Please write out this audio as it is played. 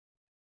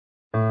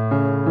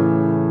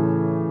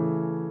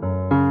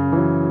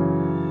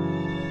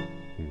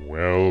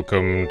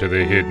Welcome to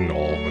the Hidden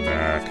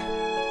Almanac.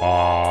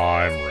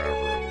 I'm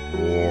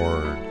Reverend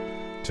Ward.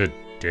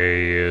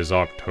 Today is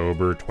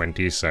October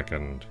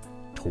 22nd,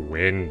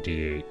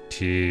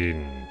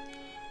 2018.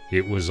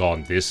 It was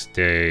on this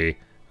day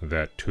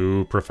that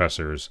two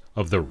professors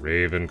of the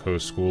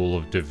Ravencoast School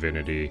of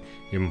Divinity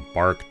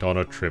embarked on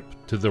a trip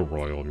to the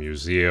Royal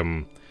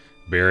Museum,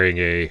 bearing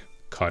a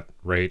cut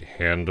right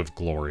hand of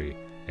glory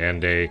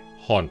and a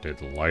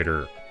haunted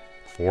lighter.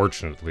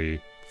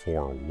 Fortunately,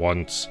 for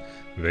once,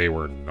 they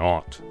were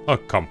not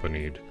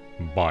accompanied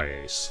by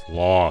a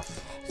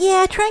sloth.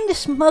 Yeah, trying to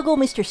smuggle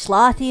Mr.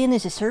 Sloth in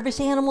as a service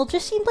animal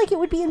just seemed like it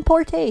would be in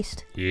poor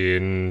taste.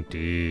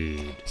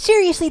 Indeed.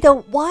 Seriously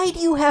though, why do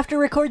you have to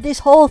record this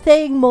whole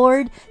thing,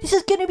 Mord? This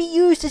is going to be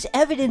used as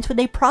evidence when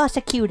they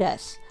prosecute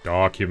us.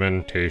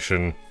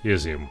 Documentation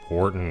is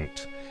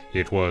important.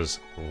 It was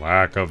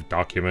lack of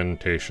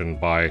documentation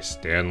by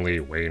Stanley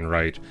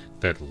Wainwright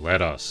that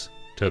led us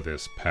to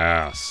this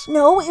pass.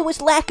 No, it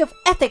was lack of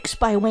ethics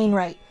by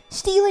Wainwright.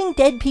 Stealing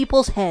dead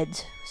people's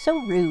heads. So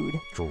rude.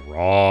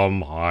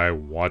 Drum, I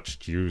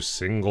watched you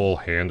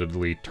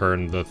single-handedly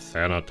turn the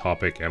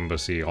Thanatopic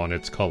Embassy on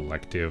its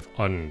collective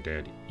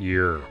undead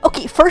ear.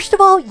 Okay, first of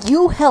all,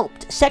 you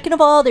helped. Second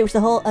of all, there was the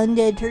whole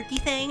undead turkey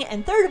thing.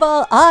 And third of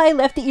all, I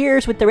left the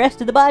ears with the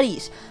rest of the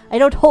bodies. I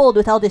don't hold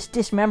with all this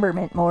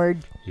dismemberment,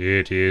 Mord.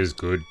 It is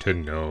good to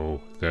know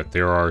that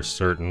there are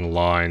certain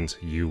lines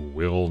you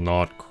will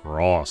not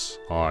cross,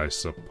 I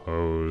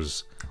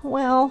suppose.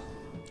 Well,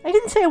 I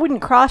didn't say I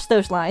wouldn't cross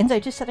those lines,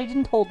 I just said I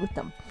didn't hold with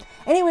them.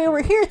 Anyway,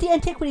 we're here at the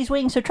Antiquities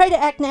Wing, so try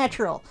to act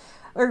natural.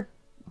 Or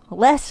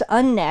less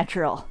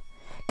unnatural.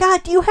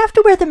 God, do you have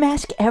to wear the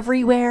mask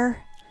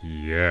everywhere?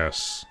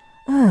 Yes.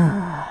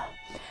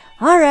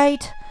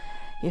 Alright.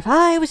 If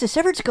I was a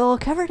severed skull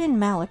covered in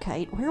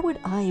malachite, where would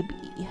I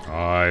be?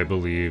 I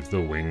believe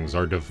the wings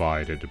are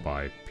divided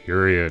by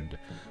period.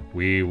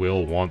 We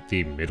will want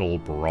the Middle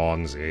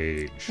Bronze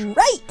Age.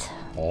 Right!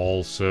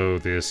 Also,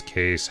 this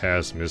case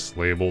has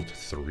mislabeled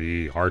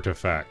 3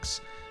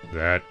 artifacts.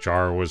 That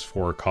jar was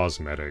for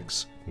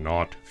cosmetics,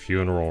 not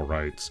funeral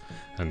rites,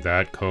 and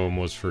that comb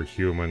was for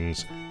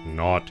humans,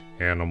 not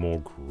animal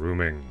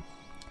grooming.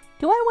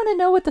 Do I want to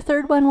know what the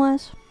third one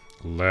was?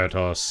 Let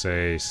us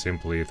say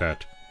simply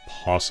that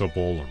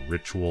possible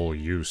ritual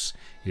use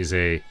is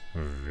a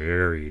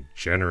very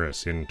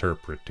generous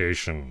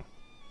interpretation.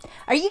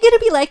 Are you going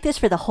to be like this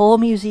for the whole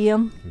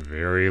museum?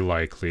 Very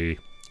likely,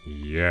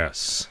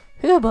 yes.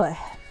 Oh boy.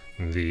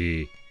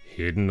 The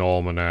Hidden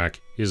Almanac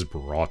is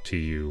brought to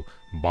you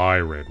by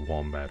Red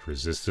Wombat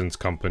Resistance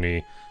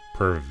Company,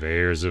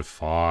 purveyors of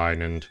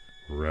fine and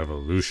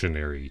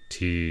revolutionary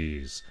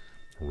teas.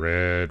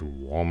 Red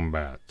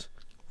Wombat.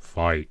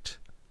 Fight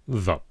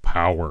the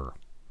power.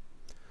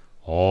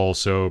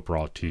 Also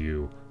brought to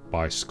you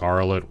by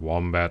Scarlet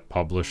Wombat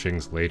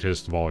Publishing's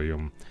latest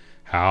volume,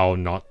 How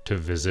Not to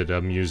Visit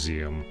a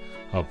Museum,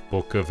 a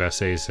book of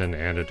essays and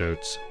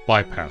anecdotes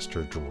by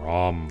Pastor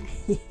Drum.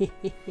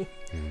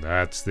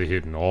 That's the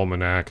Hidden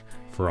Almanac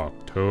for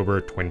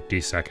October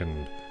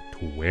 22nd,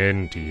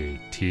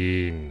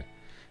 2018.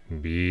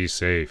 Be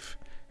safe,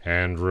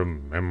 and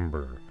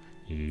remember,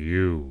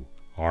 you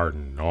are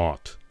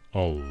not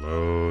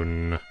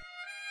alone.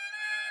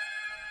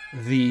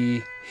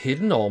 The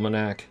Hidden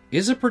Almanac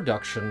is a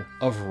production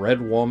of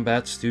Red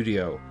Wombat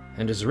Studio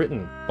and is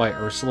written by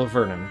Ursula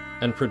Vernon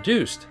and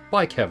produced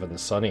by Kevin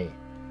Sonney.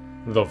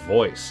 The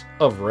voice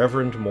of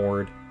Reverend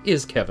Mord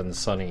is Kevin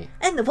Sonney.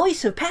 And the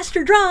voice of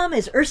Pastor Drum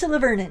is Ursula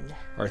Vernon.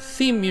 Our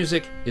theme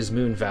music is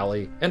Moon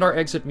Valley, and our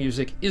exit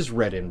music is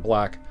Red in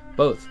Black,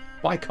 both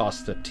by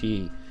Costa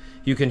T.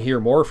 You can hear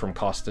more from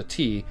Costa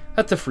T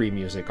at the Free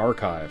Music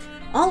Archive.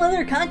 All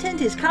other content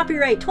is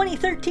copyright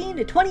 2013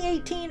 to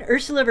 2018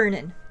 Ursula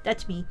Vernon.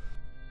 That's me.